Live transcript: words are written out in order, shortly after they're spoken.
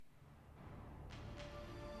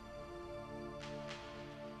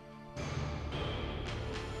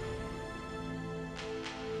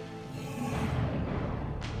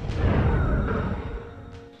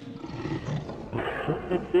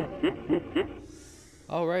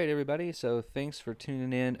All right, everybody. So thanks for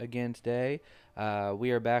tuning in again today.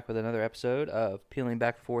 We are back with another episode of Peeling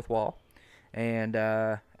Back the Fourth Wall. And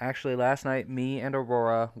actually, last night, me and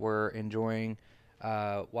Aurora were enjoying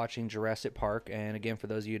watching Jurassic Park. And again, for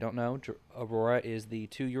those of you who don't know, Aurora is the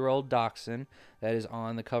 2-year-old dachshund that is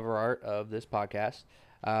on the cover art of this podcast.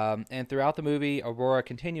 And throughout the movie, Aurora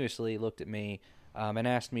continuously looked at me and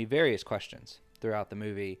asked me various questions throughout the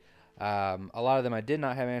movie. A lot of them I did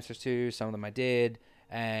not have answers to, some of them I did.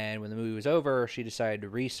 And when the movie was over, she decided to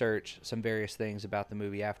research some various things about the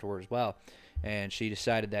movie afterward as well. And she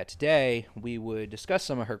decided that today we would discuss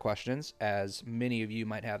some of her questions, as many of you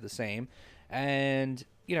might have the same, and,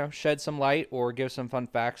 shed some light or give some fun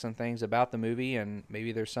facts and things about the movie, and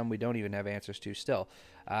maybe there's some we don't even have answers to still.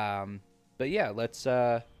 But yeah, let's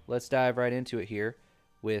dive right into it here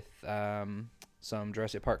with some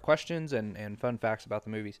Jurassic Park questions and fun facts about the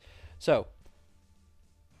movies. So,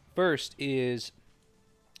 first is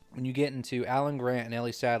when you get into Alan Grant and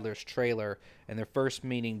Ellie Sattler's trailer and they're first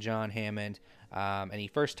meeting John Hammond, and he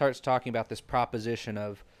first starts talking about this proposition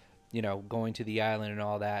of, going to the island and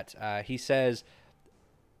all that. He says,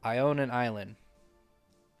 I own an island.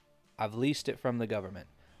 I've leased it from the government.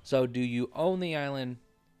 So do you own the island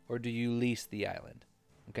or do you lease the island?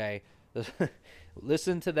 Okay.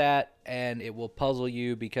 Listen to that and it will puzzle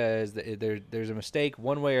you because there's a mistake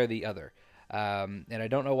one way or the other. And I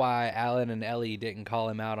don't know why Alan and Ellie didn't call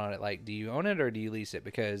him out on it. Like, do you own it or do you lease it?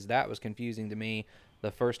 Because that was confusing to me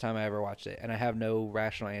the first time I ever watched it. And I have no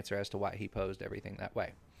rational answer as to why he posed everything that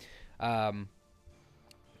way.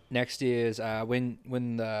 Next is when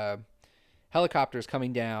the helicopter is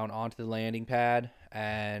coming down onto the landing pad.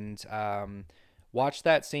 And watch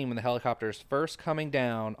that scene when the helicopter is first coming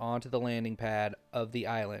down onto the landing pad of the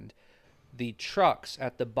island. The trucks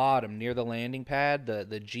at the bottom near the landing pad,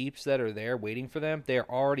 the Jeeps that are there waiting for them,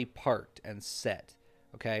 they're already parked and set,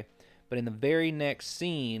 okay? But in the very next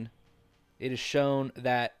scene, it is shown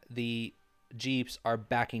that the Jeeps are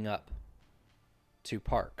backing up to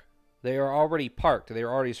park. They are already parked. They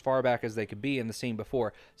are already as far back as they could be in the scene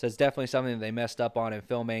before. So it's definitely something that they messed up on in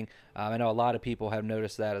filming. I know a lot of people have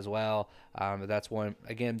noticed that as well. But that's one,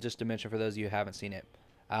 again, just to mention for those of you who haven't seen it.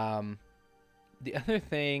 The other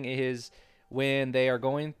thing is when they are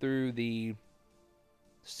going through the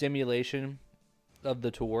simulation of the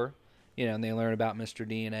tour, and they learn about Mr.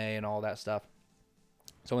 DNA and all that stuff.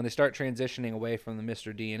 So when they start transitioning away from the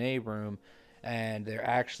Mr. DNA room and they're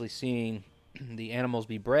actually seeing the animals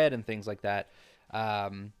be bred and things like that,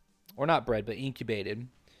 or not bred, but incubated,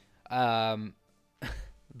 the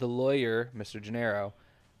lawyer, Mr. Gennaro,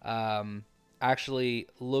 actually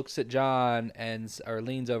looks at John or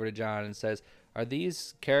leans over to John and says, are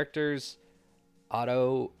these characters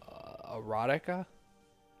autoerotica?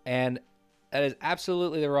 And that is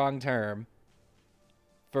absolutely the wrong term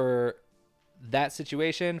for that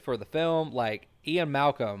situation, for the film. Like, Ian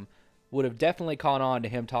Malcolm would have definitely caught on to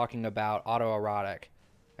him talking about autoerotic,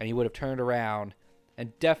 and he would have turned around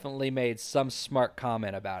and definitely made some smart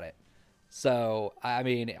comment about it. So, I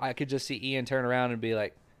mean, I could just see Ian turn around and be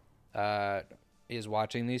like, is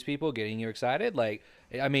watching these people getting you excited? Like,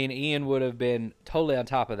 I mean, Ian would have been totally on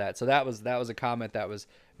top of that. So that was a comment that was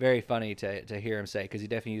very funny to hear him say, because he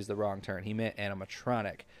definitely used the wrong term. He meant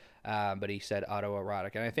animatronic, but he said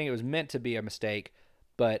autoerotic. And I think it was meant to be a mistake,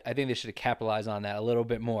 but I think they should have capitalized on that a little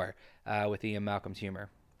bit more with Ian Malcolm's humor.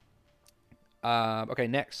 Okay,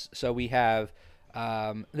 next. So we have,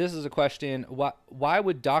 this is a question. Why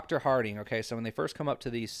would Dr. Harding, okay, so when they first come up to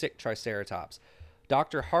the sick Triceratops,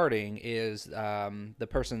 Dr. Harding is the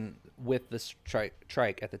person with the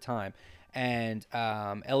trike at the time. And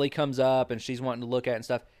Ellie comes up and she's wanting to look at it and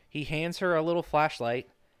stuff. He hands her a little flashlight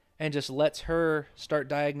and just lets her start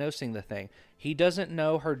diagnosing the thing. He doesn't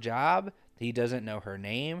know her job. He doesn't know her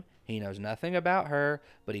name. He knows nothing about her,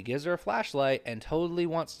 but he gives her a flashlight and totally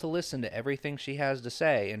wants to listen to everything she has to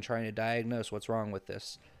say and trying to diagnose what's wrong with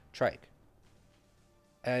this trike.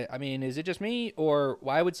 I mean, is it just me, or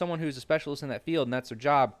why would someone who's a specialist in that field and that's their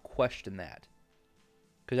job question that?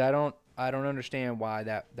 Because I don't understand why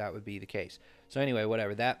that would be the case. So anyway,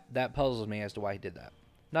 whatever. That puzzles me as to why he did that.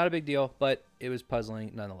 Not a big deal, but it was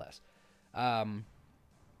puzzling nonetheless. The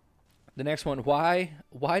next one, why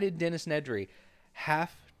did Dennis Nedry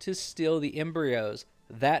have to steal the embryos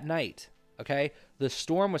that night? Okay, the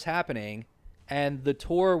storm was happening and the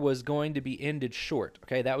tour was going to be ended short.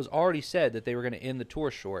 Okay, that was already said that they were going to end the tour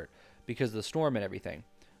short because of the storm and everything.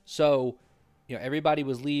 So, everybody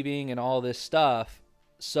was leaving and all this stuff.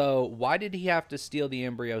 So why did he have to steal the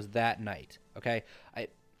embryos that night? Okay,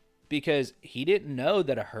 because he didn't know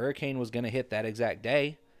that a hurricane was going to hit that exact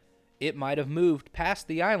day. it might have moved past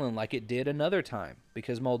the island like it did another time,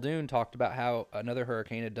 because Muldoon talked about how another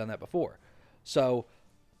hurricane had done that before. So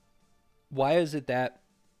why is it that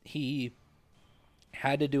he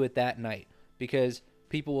had to do it that night? Because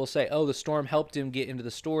people will say, oh, the storm helped him get into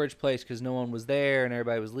the storage place because no one was there and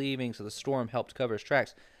everybody was leaving, so the storm helped cover his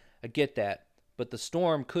tracks. I get that. But the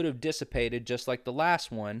storm could have dissipated just like the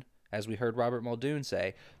last one, as we heard Robert Muldoon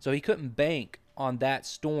say. So he couldn't bank on that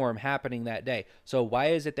storm happening that day. So why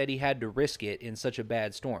is it that he had to risk it in such a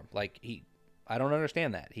bad storm? I don't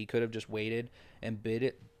understand that. He could have just waited and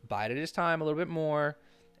bided his time a little bit more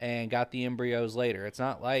and got the embryos later. It's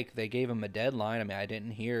not like they gave him a deadline. I mean, I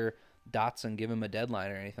didn't hear Dotson give him a deadline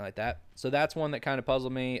or anything like that. So that's one that kind of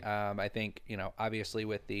puzzled me. I think, obviously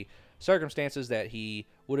with the circumstances that he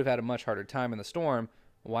would have had a much harder time in the storm,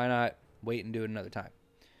 why not wait and do it another time?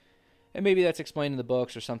 And maybe that's explained in the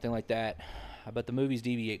books or something like that. But the movies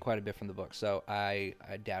deviate quite a bit from the books, so I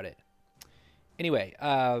doubt it. Anyway,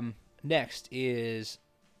 next is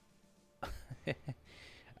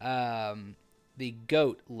the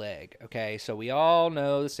goat leg. Okay, so we all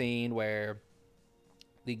know the scene where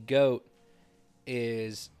the goat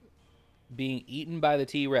is being eaten by the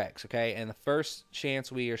T-Rex, okay? And the first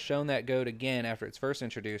chance we are shown that goat again after it's first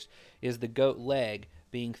introduced is the goat leg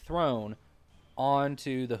being thrown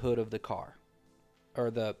onto the hood of the car, or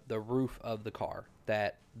the roof of the car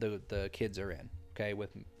that the kids are in, okay,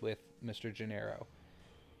 with Mr. Gennaro.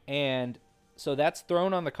 And so that's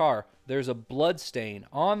thrown on the car. There's a blood stain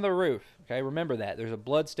on the roof, okay? Remember that. There's a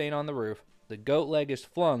blood stain on the roof. The goat leg is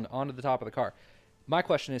flung onto the top of the car. My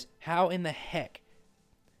question is, how in the heck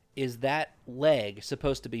is that leg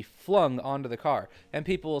supposed to be flung onto the car? And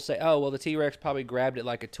people will say, oh, well, the T-Rex probably grabbed it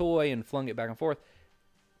like a toy and flung it back and forth.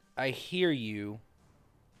 I hear you,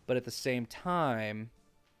 but at the same time,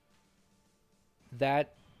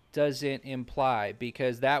 that doesn't imply,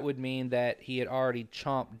 because that would mean that he had already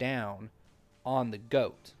chomped down on the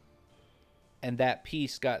goat, and that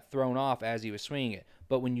piece got thrown off as he was swinging it.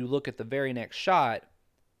 But when you look at the very next shot,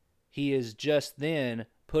 he is just then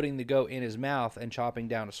putting the goat in his mouth and chopping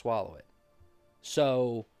down to swallow it.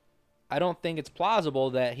 So I don't think it's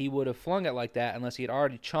plausible that he would have flung it like that unless he had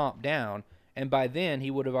already chomped down, and by then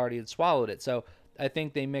he would have already swallowed it. So I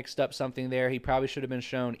think they mixed up something there. He probably should have been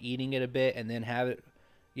shown eating it a bit and then have it,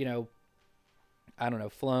 I don't know,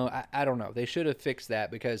 flown. I don't know. They should have fixed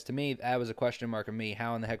that, because to me, that was a question mark of me.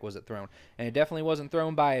 How in the heck was it thrown? And it definitely wasn't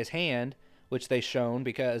thrown by his hand, which they shown,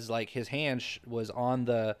 because his hand was on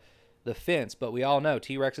the fence. But we all know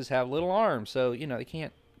T-Rexes have little arms, so they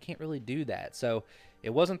can't really do that. So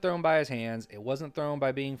it wasn't thrown by his hands. It wasn't thrown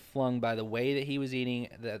by being flung by the way that he was eating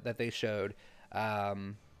that they showed.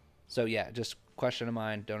 So yeah, just question of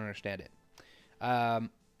mine. Don't understand it.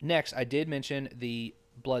 Next, I did mention the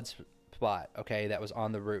blood spot. Okay, that was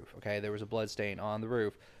on the roof. Okay, there was a blood stain on the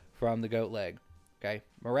roof from the goat leg. Okay,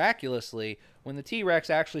 miraculously, when the T-Rex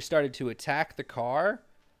actually started to attack the car,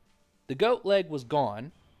 the goat leg was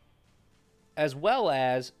gone, as well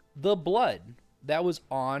as the blood that was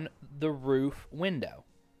on the roof window.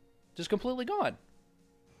 Just completely gone.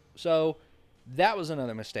 So that was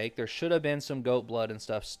another mistake. There should have been some goat blood and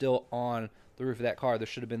stuff still on the roof of that car. There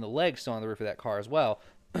should have been the legs still on the roof of that car as well,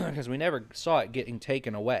 because we never saw it getting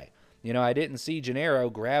taken away. I didn't see Gennaro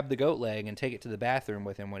grab the goat leg and take it to the bathroom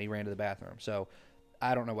with him when he ran to the bathroom. So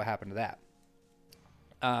I don't know what happened to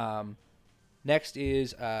that. Next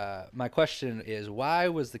is, my question is, why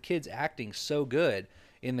was the kids acting so good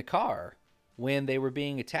in the car when they were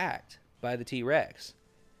being attacked by the T-Rex?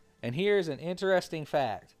 And here's an interesting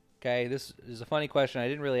fact. Okay, this is a funny question. I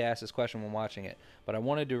didn't really ask this question when watching it, but I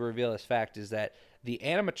wanted to reveal this fact, is that the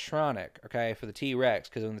animatronic, okay, for the T-Rex,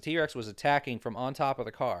 because when the T-Rex was attacking from on top of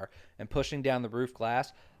the car and pushing down the roof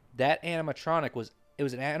glass, that animatronic was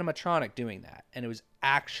an animatronic doing that, and it was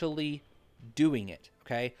actually doing it,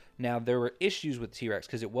 okay? Now, there were issues with the T-Rex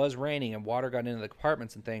because it was raining and water got into the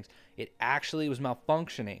compartments and things. It actually was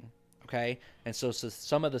malfunctioning, okay? And so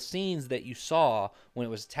some of the scenes that you saw when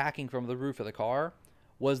it was attacking from the roof of the car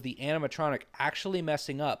was the animatronic actually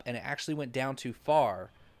messing up, and it actually went down too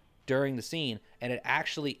far during the scene, and it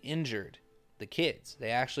actually injured the kids.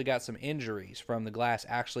 They actually got some injuries from the glass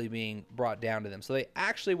actually being brought down to them. So they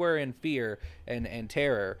actually were in fear and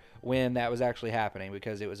terror when that was actually happening,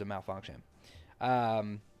 because it was a malfunction.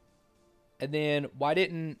 And then why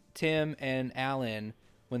didn't Tim and Alan,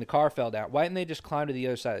 when the car fell down, why didn't they just climb to the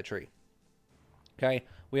other side of the tree? Okay,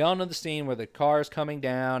 we all know the scene where the car is coming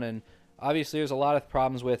down, and obviously there's a lot of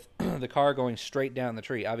problems with the car going straight down the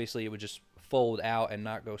tree. Obviously it would just fold out and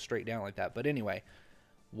not go straight down like that. But anyway,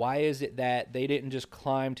 why is it that they didn't just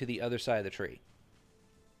climb to the other side of the tree?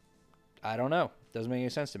 I don't know. Doesn't make any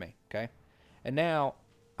sense to me. Okay. And now,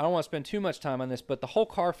 I don't want to spend too much time on this, but the whole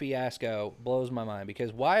car fiasco blows my mind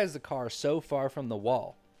because why is the car so far from the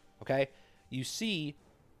wall? Okay. You see,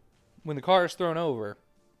 when the car is thrown over,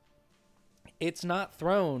 it's not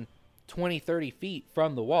thrown 20, 30 feet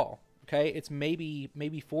from the wall. Okay. It's maybe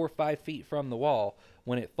 4 or 5 feet from the wall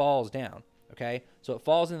when it falls down. Okay. So it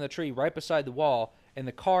falls in the tree right beside the wall, and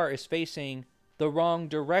the car is facing the wrong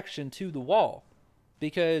direction to the wall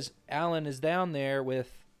because Alan is down there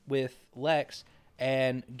with Lex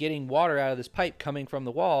and getting water out of this pipe coming from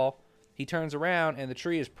the wall. He turns around and the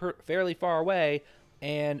tree is fairly far away,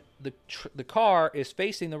 and the car is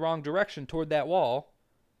facing the wrong direction toward that wall,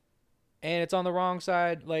 and it's on the wrong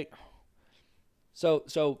side. Like,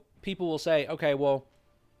 so people will say, okay, well,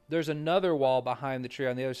 there's another wall behind the tree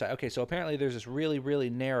on the other side. Okay, so apparently there's this really, really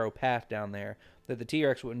narrow path down there that the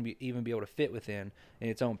T-Rex wouldn't even be able to fit within in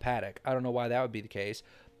its own paddock. I don't know why that would be the case,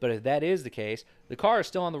 but if that is the case, the car is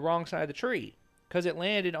still on the wrong side of the tree because it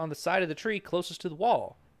landed on the side of the tree closest to the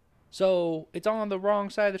wall. So it's on the wrong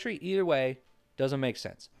side of the tree. Either way, doesn't make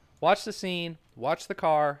sense. Watch the scene, watch the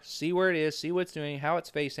car, see where it is, see what it's doing, how it's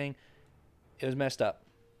facing. It was messed up.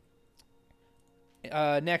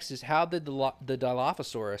 Next is, how did the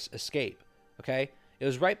Dilophosaurus escape? Okay, it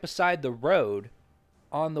was right beside the road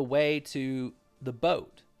on the way to the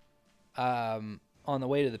boat, on the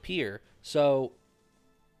way to the pier. So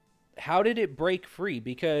how did it break free?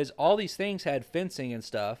 Because all these things had fencing and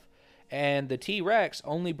stuff, and the T-Rex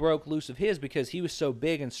only broke loose of his because he was so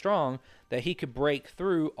big and strong that he could break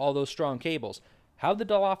through all those strong cables. How did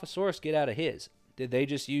the Dilophosaurus get out of his? Did they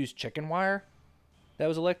just use chicken wire that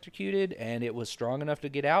was electrocuted and it was strong enough to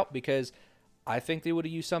get out? Because I think they would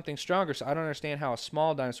have used something stronger. So I don't understand how a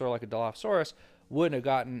small dinosaur like a Dilophosaurus wouldn't have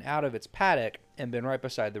gotten out of its paddock and been right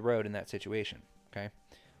beside the road in that situation. Okay,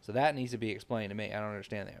 so that needs to be explained to me. I don't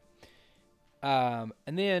understand that.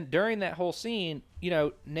 And then during that whole scene,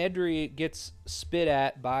 Nedry gets spit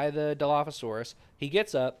at by the Dilophosaurus. He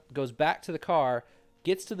gets up, goes back to the car,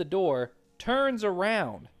 gets to the door, turns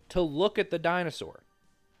around to look at the dinosaur.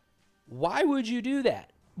 Why would you do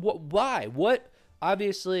that? Why? What?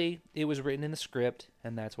 Obviously, it was written in the script,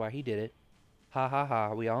 and that's why he did it. Ha ha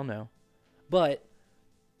ha, we all know. But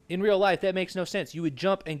in real life, that makes no sense. You would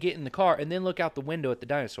jump and get in the car and then look out the window at the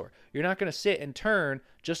dinosaur. You're not going to sit and turn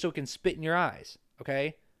just so it can spit in your eyes,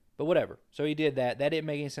 okay? But whatever. So he did that. That didn't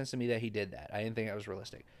make any sense to me that he did that. I didn't think that was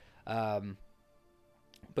realistic.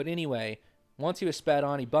 But anyway, once he was spat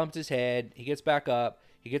on, he bumped his head. He gets back up.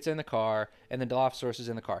 He gets in the car, and the Dilophosaurus is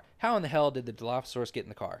in the car. How in the hell did the Dilophosaurus get in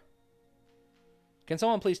the car? Can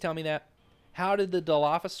someone please tell me that? How did the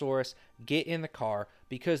Dilophosaurus get in the car?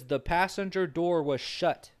 Because the passenger door was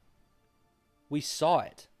shut. We saw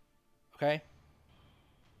it. Okay?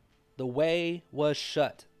 The way was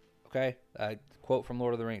shut. Okay? Quote from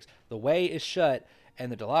Lord of the Rings. The way is shut,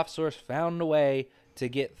 and the Dilophosaurus found a way to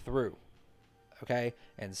get through. Okay?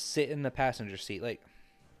 And sit in the passenger seat. Like,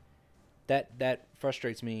 that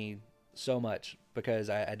frustrates me so much because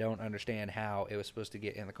I don't understand how it was supposed to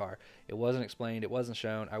get in the car. It wasn't explained. It wasn't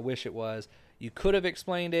shown. I wish it was. You could have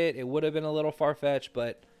explained it. It would have been a little far-fetched,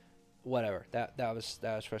 but whatever. That was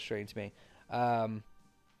frustrating to me.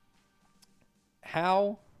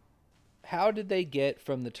 How did they get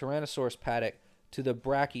from the Tyrannosaurus paddock to the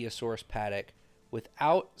Brachiosaurus paddock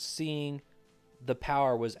without seeing the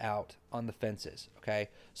power was out on the fences? Okay,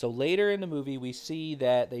 so later in the movie we see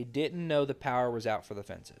that they didn't know the power was out for the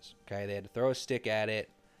fences. Okay, they had to throw a stick at it,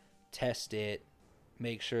 test it,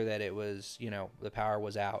 make sure that it was, the power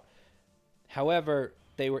was out. However,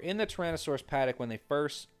 they were in the Tyrannosaurus paddock when they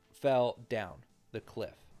first fell down the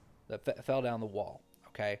cliff, fell down the wall.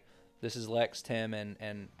 Okay, this is Lex, Tim,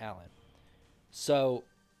 and Alan. So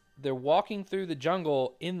they're walking through the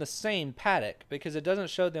jungle in the same paddock because it doesn't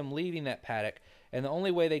show them leaving that paddock. And the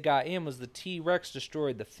only way they got in was the T-Rex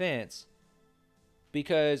destroyed the fence,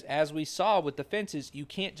 because as we saw with the fences, you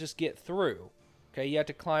can't just get through. Okay, you have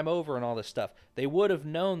to climb over and all this stuff. They would have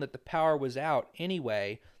known that the power was out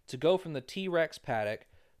anyway to go from the T-Rex paddock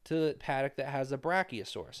to the paddock that has the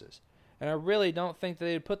Brachiosauruses. And I really don't think that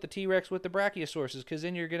they'd put the T-Rex with the Brachiosauruses, because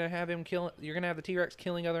then you're gonna have the T-Rex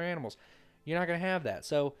killing other animals. You're not gonna have that.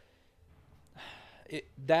 So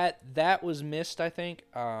that was missed, I think.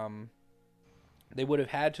 They would have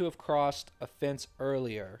had to have crossed a fence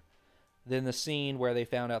earlier than the scene where they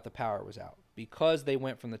found out the power was out, because they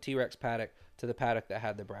went from the T-Rex paddock to the paddock that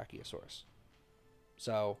had the Brachiosaurus.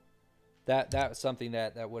 So that was something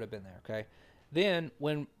that would have been there. Okay. Then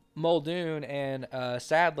when Muldoon and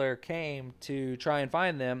Sadler came to try and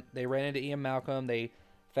find them, they ran into Ian Malcolm. They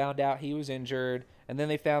found out he was injured, and then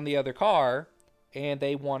they found the other car, and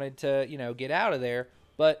they wanted to, get out of there.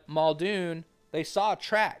 But Muldoon, they saw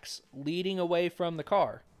tracks leading away from the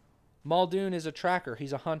car. Muldoon is a tracker.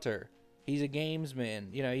 He's a hunter. He's a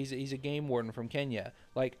gamesman. He's a game warden from Kenya.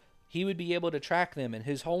 Like, he would be able to track them, and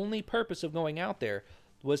his only purpose of going out there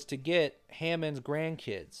was to get Hammond's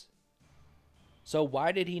grandkids. So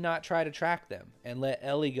why did he not try to track them and let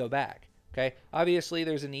Ellie go back? Okay, obviously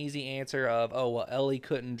there's an easy answer of, oh, well, Ellie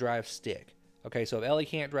couldn't drive stick. Okay, so if Ellie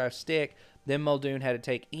can't drive stick, then Muldoon had to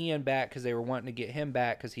take Ian back because they were wanting to get him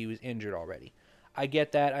back because he was injured already. I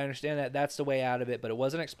get that. I understand that. That's the way out of it, but it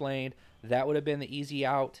wasn't explained. That would have been the easy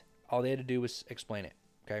out. All they had to do was explain it.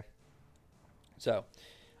 Okay, so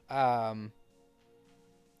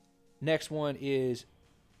next one is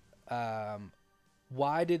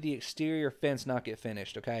why did the exterior fence not get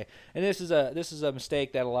finished? Okay, and this is a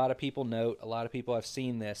mistake that a lot of people note. A lot of people have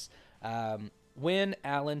seen this. When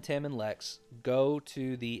Alan, Tim, and Lex go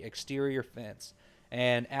to the exterior fence,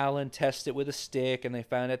 and Alan tests it with a stick, and they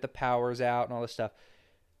find that the power's out and all this stuff,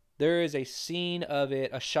 there is a scene of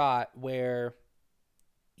it, a shot where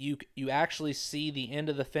you actually see the end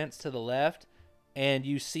of the fence to the left, and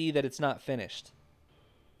you see that it's not finished.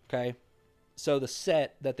 Okay, so the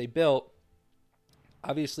set that they built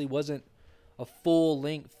obviously wasn't a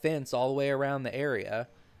full-length fence all the way around the area,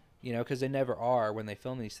 because they never are when they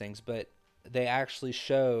film these things, but they actually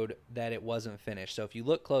showed that it wasn't finished. So if you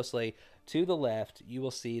look closely to the left, you will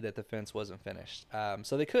see that the fence wasn't finished.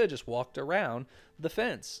 So they could have just walked around the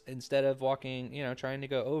fence instead of walking, trying to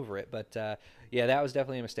go over it. But yeah, that was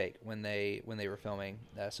definitely a mistake when they were filming.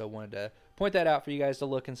 So I wanted to point that out for you guys to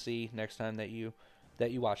look and see next time that you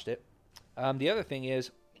watched it. The other thing is,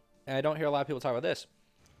 and I don't hear a lot of people talk about this,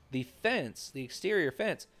 the exterior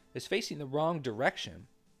fence, is facing the wrong direction,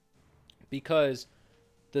 because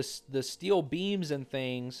the steel beams and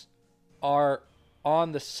things are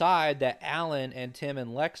on the side that Alan and Tim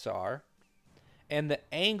and Lex are, and the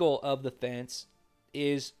angle of the fence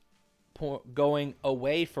is going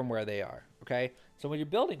away from where they are. Okay, so when you're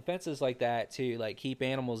building fences like that to like keep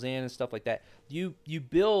animals in and stuff like that, you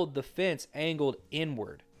build the fence angled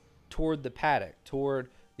inward toward the paddock, toward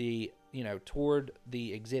the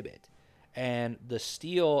exhibit. And the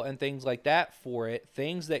steel and things like that for it,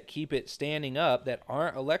 things that keep it standing up that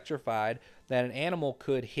aren't electrified, that an animal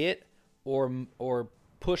could hit or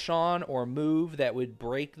push on or move that would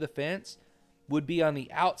break the fence, would be on the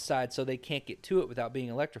outside so they can't get to it without being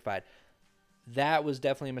electrified. That was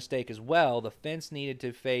definitely a mistake as well. The fence needed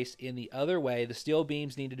to face in the other way. The steel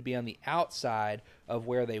beams needed to be on the outside of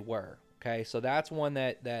where they were. Okay, so that's one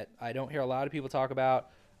that I don't hear a lot of people talk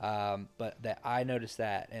about. But that I noticed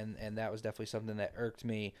that, and that was definitely something that irked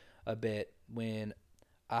me a bit when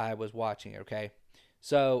I was watching it. Okay,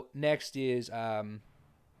 so next is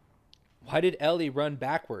why did Ellie run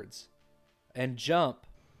backwards and jump?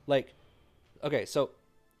 Like, okay, so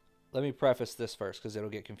let me preface this first because it'll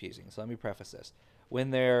get confusing. So let me preface this.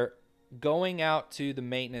 When they're going out to the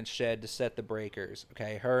maintenance shed to set the breakers,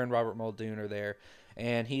 okay, her and Robert Muldoon are there,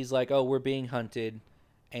 and he's like, "Oh, we're being hunted,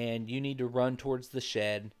 and you need to run towards the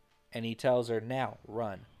shed," and he tells her, "Now,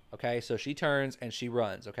 run." Okay, so she turns and she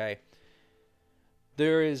runs, okay?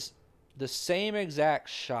 There is the same exact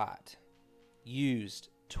shot used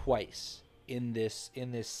twice in this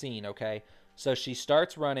scene, okay? So she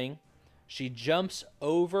starts running, she jumps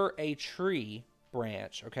over a tree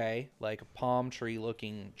branch, okay? Like a palm tree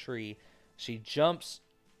looking tree. She jumps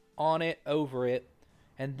on it, over it,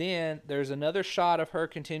 and then there's another shot of her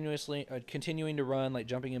continuing to run, like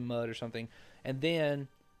jumping in mud or something. And then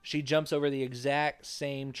she jumps over the exact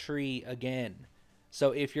same tree again.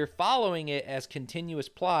 So if you're following it as continuous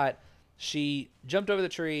plot, she jumped over the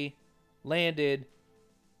tree, landed,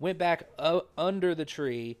 went back under the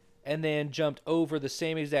tree, and then jumped over the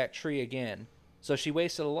same exact tree again. So she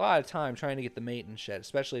wasted a lot of time trying to get the maintenance shed,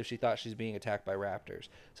 especially if she thought she's being attacked by raptors.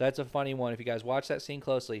 So that's a funny one. If you guys watch that scene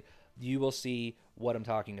closely, you will see what I'm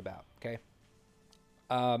talking about, okay?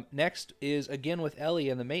 Next is, again, with Ellie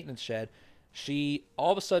in the maintenance shed. She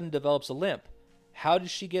all of a sudden develops a limp. How did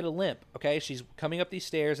she get a limp? Okay, she's coming up these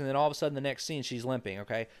stairs, and then all of a sudden the next scene she's limping,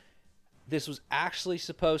 okay? This was actually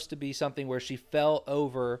supposed to be something where she fell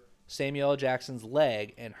over Samuel L. Jackson's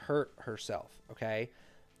leg and hurt herself, okay?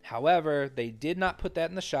 However, they did not put that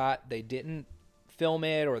in the shot. They didn't film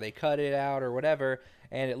it, or they cut it out or whatever,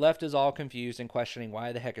 and it left us all confused and questioning,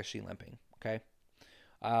 why the heck is she limping, okay?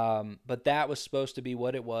 But that was supposed to be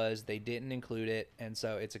what it was. They didn't include it, and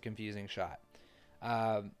so it's a confusing shot.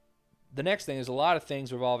 The next thing is a lot of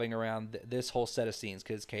things revolving around this whole set of scenes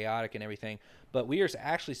because it's chaotic and everything, but we are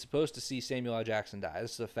actually supposed to see Samuel L. Jackson die.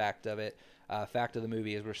 This is a fact of it. Fact of the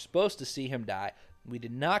movie is we're supposed to see him die. We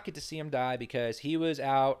did not get to see him die because he was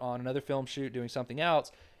out on another film shoot doing something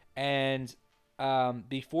else, and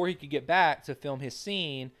before he could get back to film his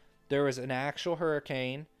scene, there was an actual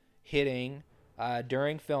hurricane hitting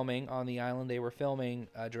during filming on the island they were filming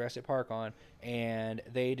Jurassic Park on, and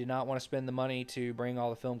they did not want to spend the money to bring all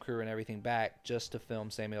the film crew and everything back just to film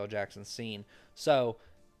Samuel L. Jackson's scene. So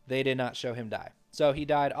they did not show him die. So he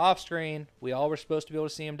died off screen. We all were supposed to be able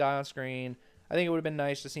to see him die on screen. I think it would have been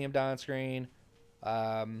nice to see him die on screen,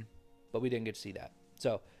 but we didn't get to see that.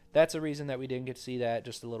 So that's a reason that we didn't get to see that.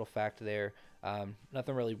 Just a little fact there.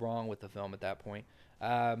 Nothing really wrong with the film at that point.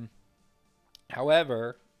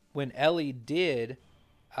 However, when Ellie did,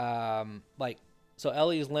 so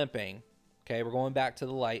Ellie is limping. Okay, we're going back to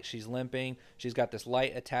the light. She's limping. She's got this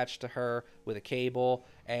light attached to her with a cable,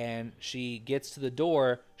 and she gets to the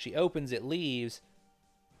door. She opens it, leaves.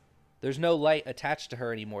 There's no light attached to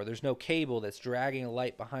her anymore. There's no cable that's dragging a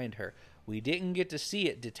light behind her. We didn't get to see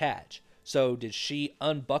it detach. So did she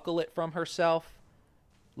unbuckle it from herself?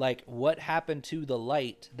 Like, what happened to the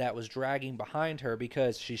light that was dragging behind her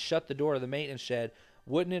because she shut the door of the maintenance shed?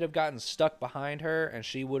 Wouldn't it have gotten stuck behind her and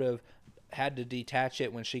she would have had to detach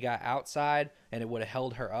it when she got outside and it would have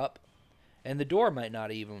held her up? And the door might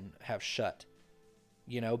not even have shut,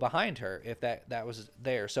 behind her if that was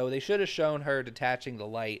there. So they should have shown her detaching the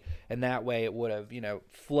light, and that way it would have,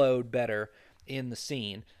 flowed better in the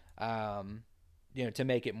scene, to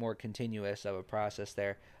make it more continuous of a process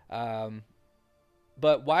there.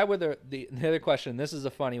 But why were the other question, this is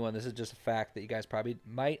a funny one, this is just a fact that you guys probably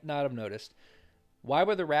might not have noticed. Why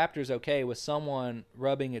were the raptors okay with someone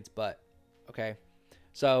rubbing its butt? Okay,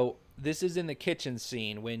 so this is in the kitchen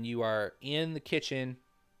scene when you are in the kitchen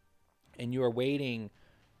and you are waiting.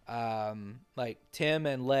 Like Tim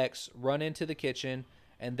and Lex run into the kitchen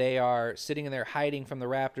and they are sitting in there hiding from the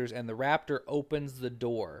raptors, and the raptor opens the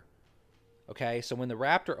door. Okay, so when the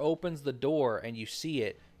raptor opens the door and you see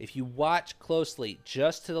it, if you watch closely,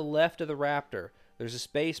 just to the left of the raptor, there's a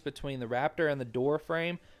space between the raptor and the door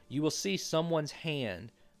frame. You will see someone's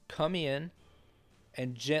hand come in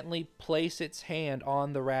and gently place its hand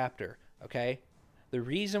on the raptor, okay? The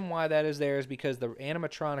reason why that is there is because the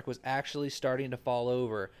animatronic was actually starting to fall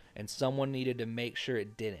over and someone needed to make sure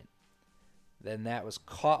it didn't. Then that was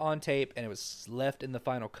caught on tape and it was left in the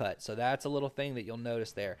final cut. So that's a little thing that you'll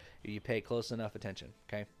notice there if you pay close enough attention,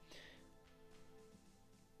 okay?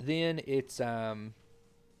 Then it's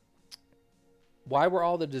why were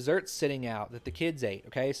all the desserts sitting out that the kids ate,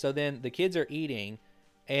 okay? So then the kids are eating,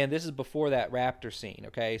 and this is before that raptor scene,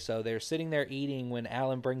 okay? So they're sitting there eating when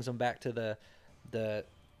Alan brings them back to the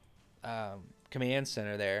command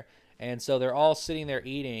center there. And so they're all sitting there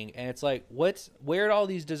eating, and it's like, where did all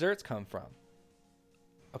these desserts come from?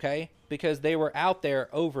 Okay? Because they were out there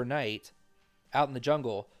overnight, out in the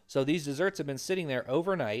jungle. So these desserts have been sitting there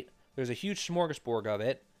overnight. There's a huge smorgasbord of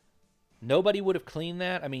it. Nobody would have cleaned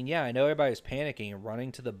that. I mean, yeah, I know everybody was panicking and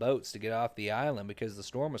running to the boats to get off the island because the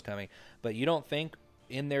storm was coming. But you don't think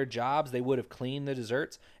in their jobs they would have cleaned the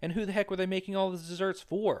desserts? And who the heck were they making all the desserts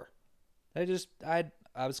for? I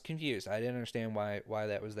was confused. I didn't understand why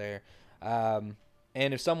that was there.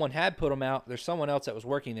 And if someone had put them out, there's someone else that was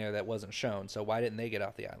working there that wasn't shown. So why didn't they get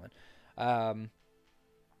off the island?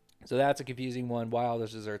 So that's a confusing one, why all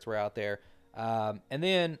those desserts were out there. And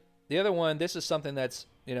then the other one, this is something that's,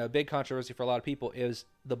 a big controversy for a lot of people, is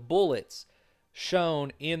the bullets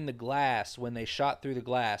shown in the glass when they shot through the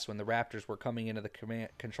glass when the raptors were coming into the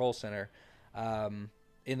control center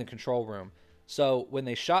in the control room. So when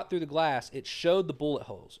they shot through the glass, it showed the bullet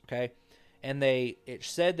holes, okay? And it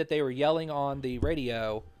said that they were yelling on the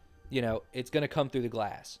radio, it's going to come through the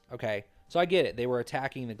glass, okay? So I get it. They were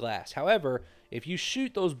attacking the glass. However, if you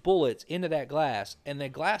shoot those bullets into that glass and the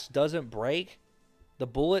glass doesn't break, the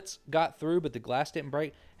bullets got through but the glass didn't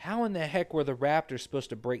break, how in the heck were the raptors supposed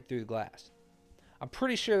to break through the glass? I'm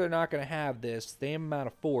pretty sure they're not going to have the same amount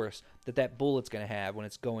of force that bullet's going to have when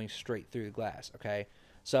it's going straight through the glass, okay?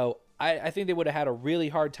 So I think they would have had a really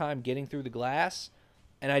hard time getting through the glass,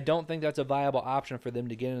 and I don't think that's a viable option for them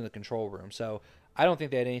to get into the control room. So I don't think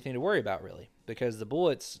they had anything to worry about, really, because the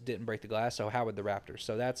bullets didn't break the glass, so how would the raptors?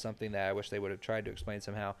 So that's something that I wish they would have tried to explain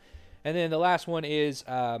somehow. And then the last one is,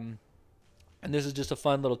 and this is just a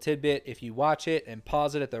fun little tidbit, if you watch it and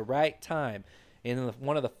pause it at the right time, in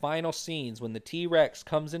one of the final scenes when the T-Rex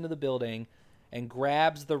comes into the building and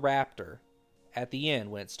grabs the raptor at the end,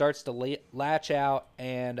 when it starts to latch out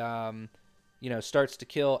and starts to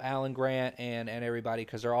kill Alan Grant and everybody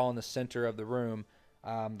because they're all in the center of the room,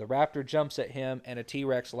 the raptor jumps at him and a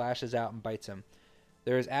T-Rex lashes out and bites him.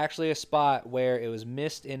 There is actually a spot where it was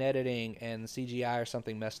missed in editing and CGI or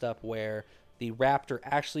something messed up where the raptor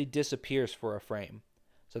actually disappears for a frame.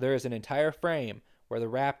 So there is an entire frame where the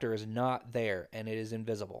raptor is not there and it is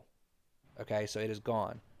invisible. Okay, so it is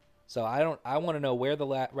gone. So I want to know where the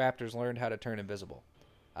raptors learned how to turn invisible,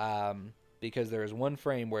 because there is one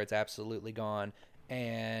frame where it's absolutely gone,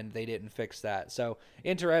 and they didn't fix that. So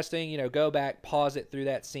interesting. Go back, pause it through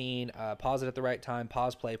that scene, pause it at the right time,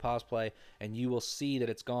 pause play, and you will see that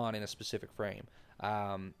it's gone in a specific frame.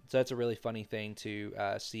 So that's a really funny thing to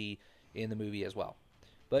see in the movie as well.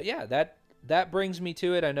 But yeah, that brings me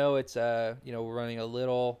to it. I know it's we're running a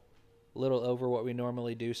little over what we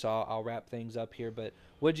normally do, so I'll wrap things up here. But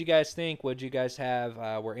what'd you guys think? What'd you guys have?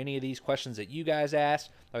 Were any of these questions that you guys asked?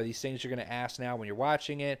 Are these things you're going to ask now when you're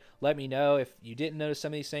watching it? Let me know if you didn't notice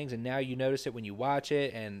some of these things and now you notice it when you watch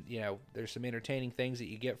it, and there's some entertaining things that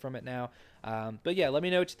you get from it now. But yeah, let me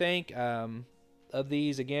know what you think of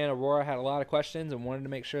these. Again, Aurora had a lot of questions and wanted to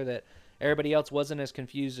make sure that everybody else wasn't as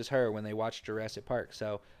confused as her when they watched Jurassic Park.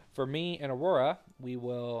 So for me and Aurora, we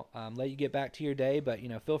will let you get back to your day, but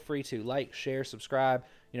feel free to like, share, subscribe.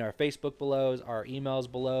 Our Facebook below, our emails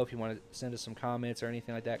below if you want to send us some comments or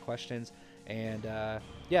anything like that, questions. And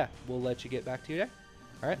yeah, we'll let you get back to your day.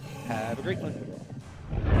 All right, have a great one.